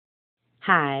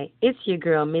Hi, it's your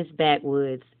girl, Miss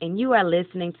Backwoods, and you are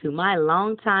listening to my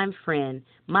longtime friend,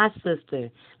 my sister,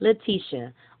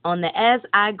 Letitia, on the As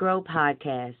I Grow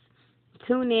podcast.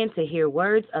 Tune in to hear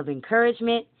words of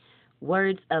encouragement,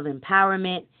 words of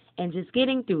empowerment, and just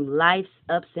getting through life's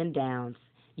ups and downs.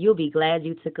 You'll be glad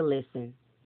you took a listen.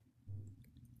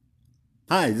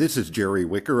 Hi, this is Jerry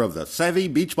Wicker of the Savvy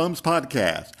Beach Bums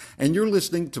podcast, and you're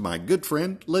listening to my good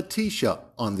friend Letitia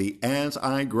on the As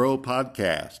I Grow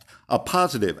podcast, a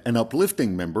positive and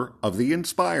uplifting member of the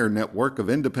Inspire network of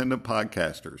independent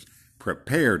podcasters.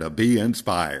 Prepare to be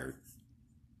inspired.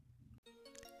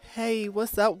 Hey,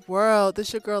 what's up, world? This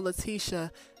is your girl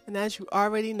Letitia, and as you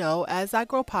already know, As I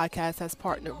Grow podcast has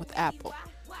partnered with Apple.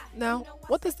 Now,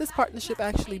 what does this partnership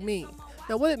actually mean?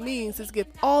 Now, what it means is give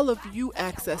all of you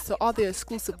access to all their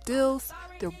exclusive deals,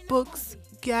 their books,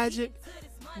 gadget,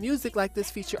 music like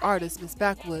this featured artist, Miss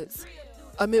Backwoods,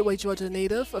 a Midway, Georgia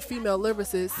native, a female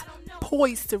lyricist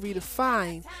poised to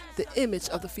redefine the image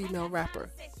of the female rapper.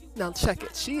 Now, check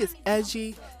it. She is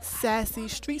edgy, sassy,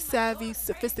 street savvy,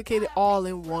 sophisticated, all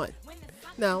in one.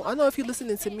 Now, I know if you're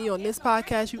listening to me on this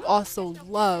podcast, you also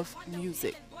love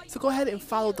music. So go ahead and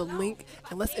follow the link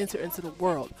and let's enter into the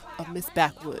world of Miss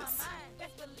Backwoods.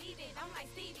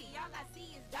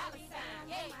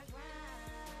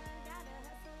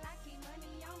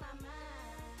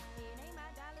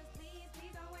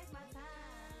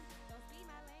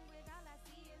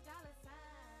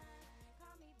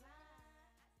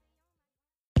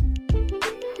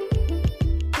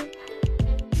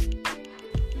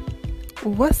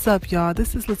 What's up, y'all?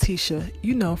 This is Letitia,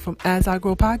 from As I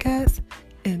Grow podcast,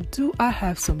 and do I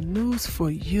have some news for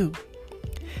you?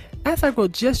 As I Grow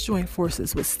just joined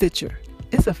forces with Stitcher.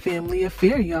 It's a family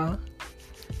affair, y'all.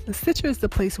 And Stitcher is the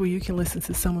place where you can listen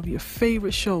to some of your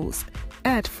favorite shows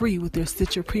ad-free with their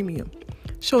Stitcher Premium.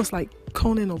 Shows like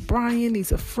Conan O'Brien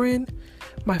Needs a Friend,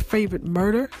 My Favorite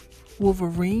Murder,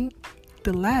 Wolverine,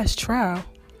 The Last Trial,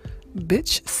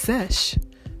 Bitch Sesh,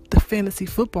 The Fantasy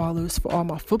Footballers for all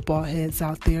my football heads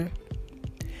out there,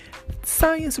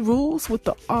 Science Rules with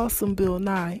the awesome Bill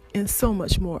Nye, and so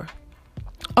much more.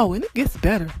 Oh, and it gets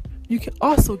better. You can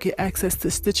also get access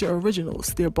to Stitcher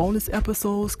Originals, their bonus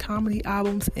episodes, comedy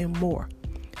albums, and more.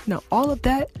 Now, all of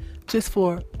that just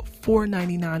for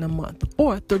 $4.99 a month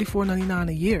or $34.99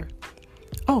 a year.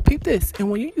 Oh, peep this.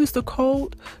 And when you use the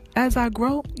code As I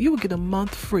Grow, you will get a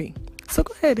month free. So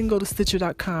go ahead and go to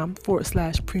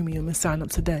Stitcher.com/premium and sign up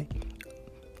today.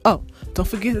 Oh, don't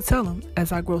forget to tell them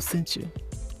As I Grow sent you.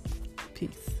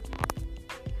 Peace.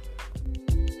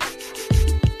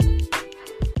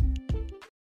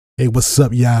 Hey, what's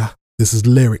up, y'all? This is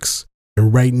Lyrics.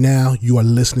 And right now, you are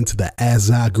listening to the As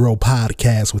I Grow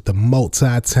podcast with the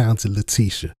multi-talented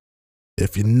Letitia.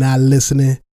 If you're not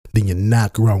listening, then you're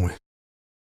not growing.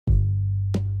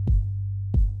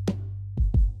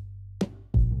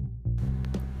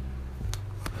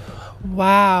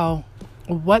 Wow,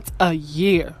 what a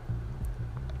year.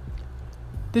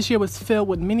 This year was filled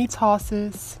with many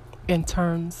tosses and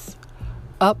turns,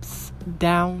 ups,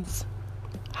 downs,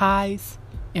 highs,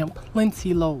 and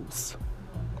plenty lows.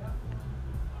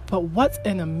 But what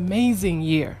an amazing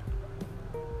year.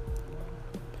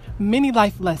 Many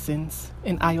life lessons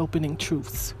and eye-opening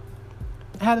truths.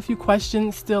 I had a few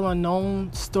questions still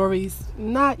unknown, stories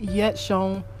not yet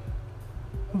shown.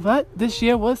 But this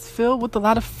year was filled with a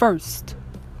lot of firsts.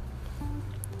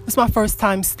 It's my first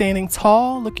time standing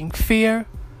tall, looking fear,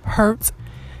 hurt,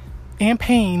 and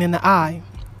pain in the eye,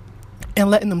 and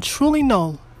letting them truly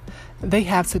know they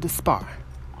have to despise.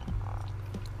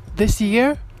 This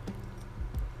year,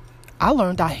 I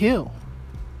learned I heal.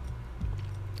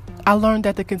 I learned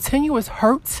that the continuous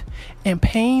hurt and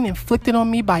pain inflicted on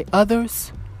me by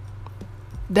others,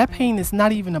 that pain is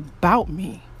not even about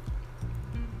me.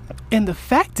 And the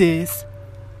fact is,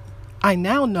 I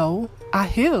now know I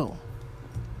heal.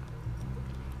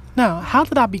 Now, how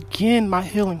did I begin my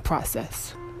healing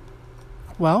process?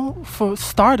 Well, for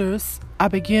starters, I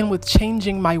began with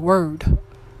changing my word.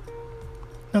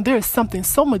 Now, there is something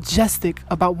so majestic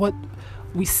about what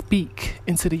we speak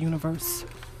into the universe.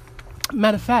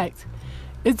 Matter of fact,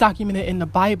 it's documented in the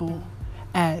Bible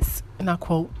as, and I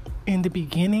quote, "In the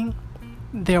beginning,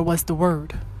 there was the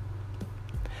Word."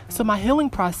 So my healing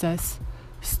process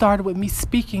started with me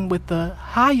speaking with the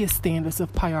highest standards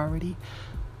of priority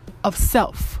of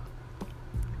self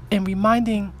and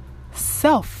reminding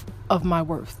self of my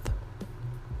worth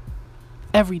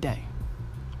every day.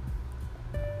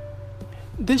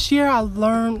 This year I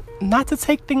learned not to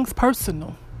take things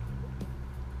personal.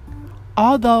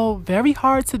 Although very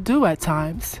hard to do at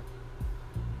times.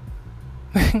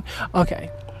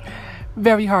 Okay.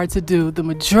 Very hard to do the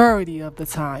majority of the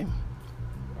time.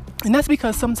 And that's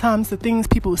because sometimes the things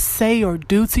people say or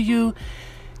do to you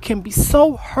can be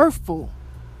so hurtful.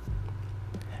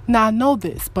 Now, I know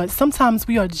this, but sometimes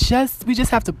we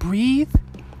just have to breathe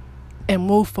and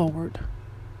move forward.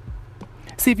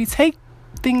 See, if you take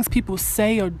things people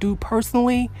say or do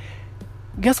personally,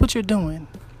 guess what you're doing?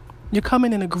 You're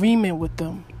coming in agreement with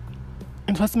them.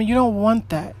 And trust me, you don't want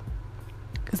that.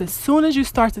 Because as soon as you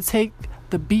start to take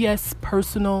the BS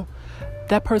personal,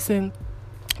 that poison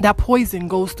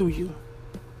goes through you.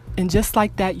 And just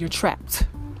like that, you're trapped.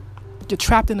 You're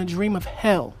trapped in a dream of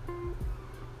hell.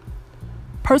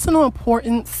 Personal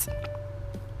importance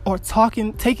or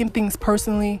taking things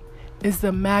personally is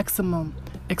the maximum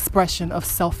expression of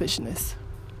selfishness.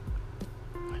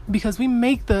 Because we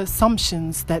make the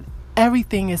assumptions that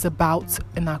everything is about,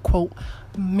 and I quote,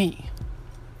 me.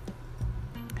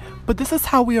 But this is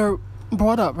how we are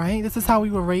brought up, right? This is how we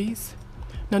were raised.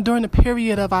 Now, during the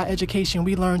period of our education,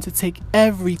 we learn to take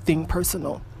everything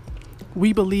personal.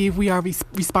 We believe we are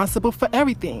responsible for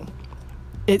everything.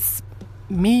 It's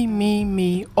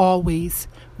me, always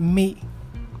me.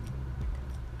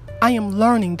 I am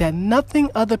learning that nothing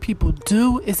other people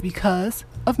do is because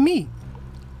of me,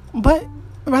 but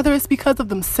rather it's because of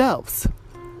themselves.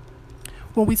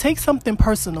 When we take something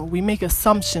personal, we make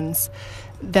assumptions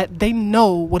that they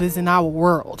know what is in our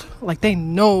world. Like they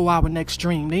know our next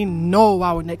dream. They know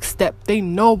our next step. They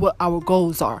know what our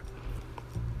goals are.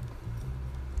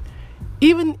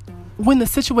 Even when the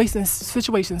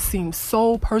situation seems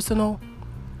so personal,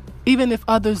 even if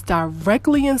others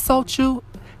directly insult you,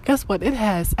 guess what? It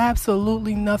has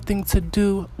absolutely nothing to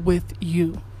do with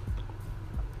you.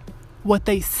 What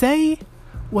they say,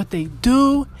 what they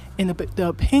do, and the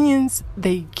opinions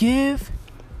they give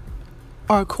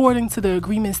are according to the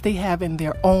agreements they have in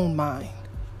their own mind.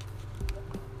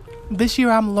 This year,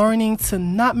 I'm learning to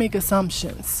not make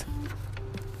assumptions.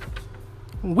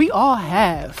 We all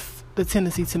have the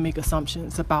tendency to make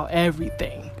assumptions about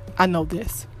everything. I know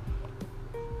this.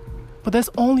 But there's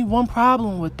only one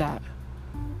problem with that.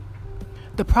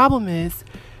 The problem is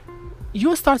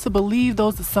you'll start to believe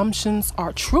those assumptions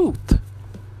are truth.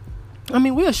 I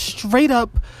mean, we'll straight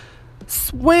up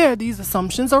swear these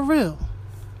assumptions are real.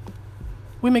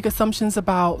 We make assumptions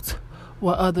about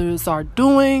what others are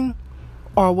doing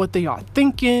or what they are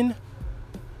thinking.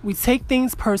 We take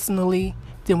things personally,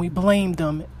 then we blame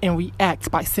them and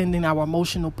react by sending our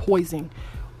emotional poison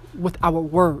with our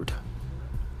word.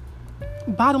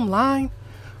 Bottom line,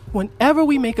 whenever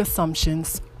we make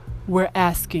assumptions, we're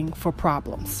asking for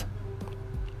problems.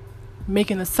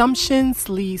 Making assumptions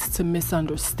leads to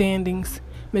misunderstandings.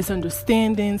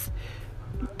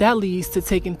 That leads to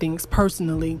taking things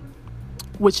personally,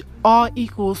 which all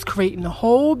equals creating a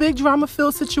whole big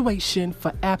drama-filled situation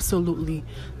for absolutely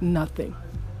nothing.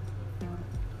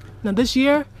 Now this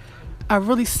year, I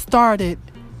really started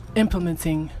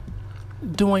implementing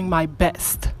doing my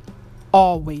best,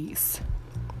 always.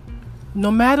 No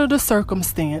matter the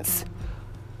circumstance,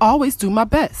 always do my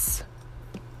best.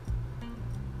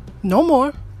 No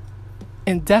more,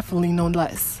 and definitely no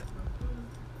less.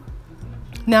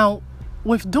 Now,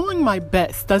 with doing my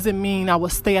best doesn't mean I will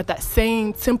stay at that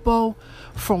same tempo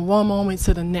from one moment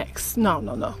to the next.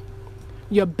 No.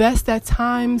 Your best at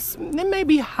times, it may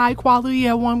be high quality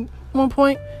at one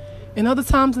point, and other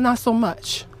times not so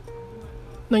much.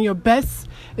 Now, your best,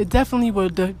 it definitely will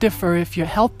differ if you're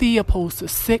healthy opposed to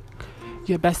sick.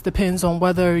 Your best depends on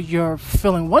whether you're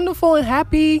feeling wonderful and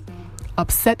happy,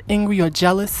 upset, angry, or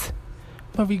jealous.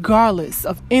 But regardless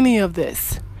of any of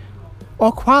this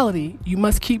or quality, you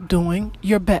must keep doing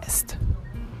your best.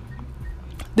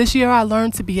 This year, I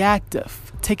learned to be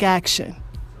active, take action.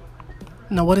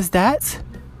 Now, what is that?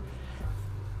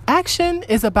 Action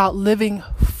is about living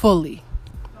fully.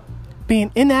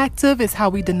 Being inactive is how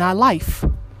we deny life.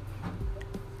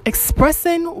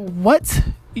 Expressing what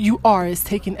you are is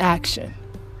taking action.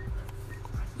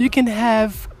 You can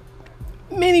have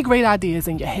many great ideas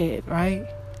in your head, right?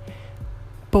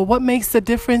 But what makes the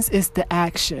difference is the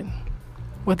action.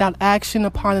 Without action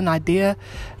upon an idea,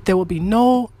 there will be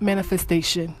no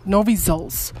manifestation, no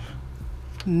results,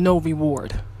 no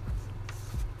reward.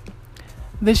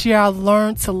 This year I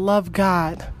learned to love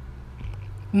God.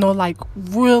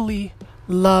 Really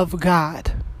love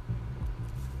God.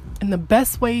 And the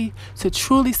best way to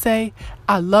truly say,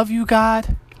 I love you,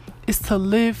 God, is to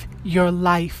live your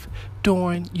life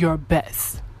doing your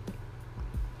best.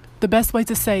 The best way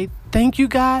to say, thank you,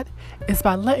 God, is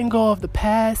by letting go of the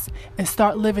past and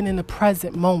start living in the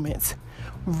present moment,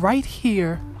 right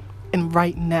here and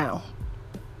right now.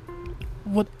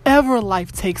 Whatever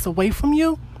life takes away from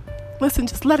you, listen,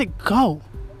 just let it go.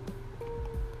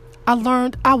 I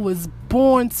learned I was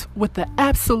born with the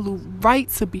absolute right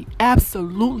to be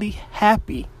absolutely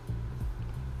happy.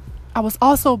 I was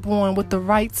also born with the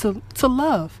right to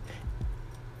love.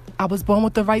 I was born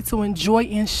with the right to enjoy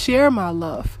and share my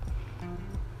love.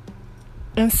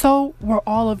 And so were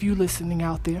all of you listening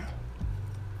out there.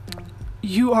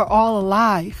 You are all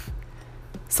alive.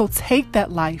 So take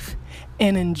that life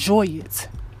and enjoy it.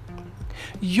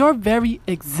 Your very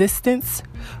existence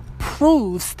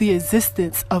proves the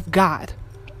existence of God.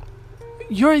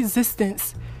 Your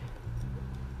existence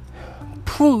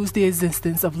proves the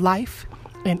existence of life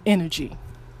and energy.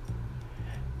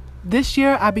 This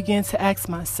year, I began to ask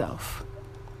myself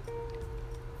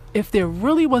if there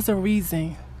really was a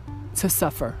reason to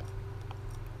suffer.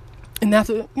 And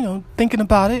after, thinking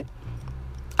about it,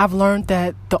 I've learned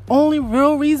that the only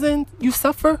real reason you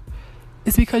suffer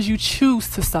is because you choose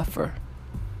to suffer.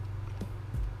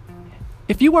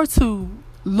 If you were to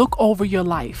look over your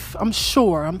life,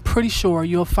 I'm pretty sure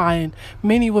you'll find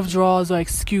many withdrawals or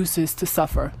excuses to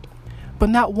suffer. But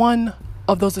not one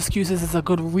of those excuses is a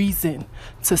good reason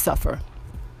to suffer.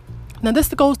 Now,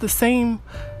 this goes the same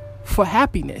for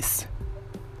happiness.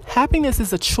 Happiness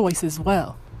is a choice as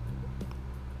well.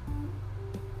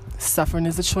 Suffering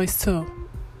is a choice too.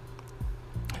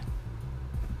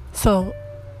 So,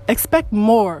 expect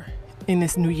more in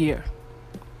this new year.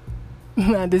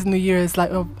 This new year is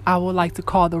like I would like to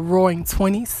call the Roaring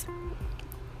 20s.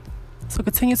 So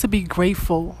continue to be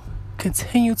grateful.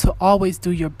 Continue to always do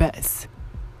your best.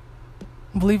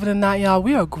 Believe it or not, y'all,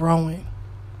 we are growing.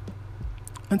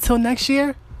 Until next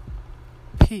year,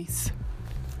 peace.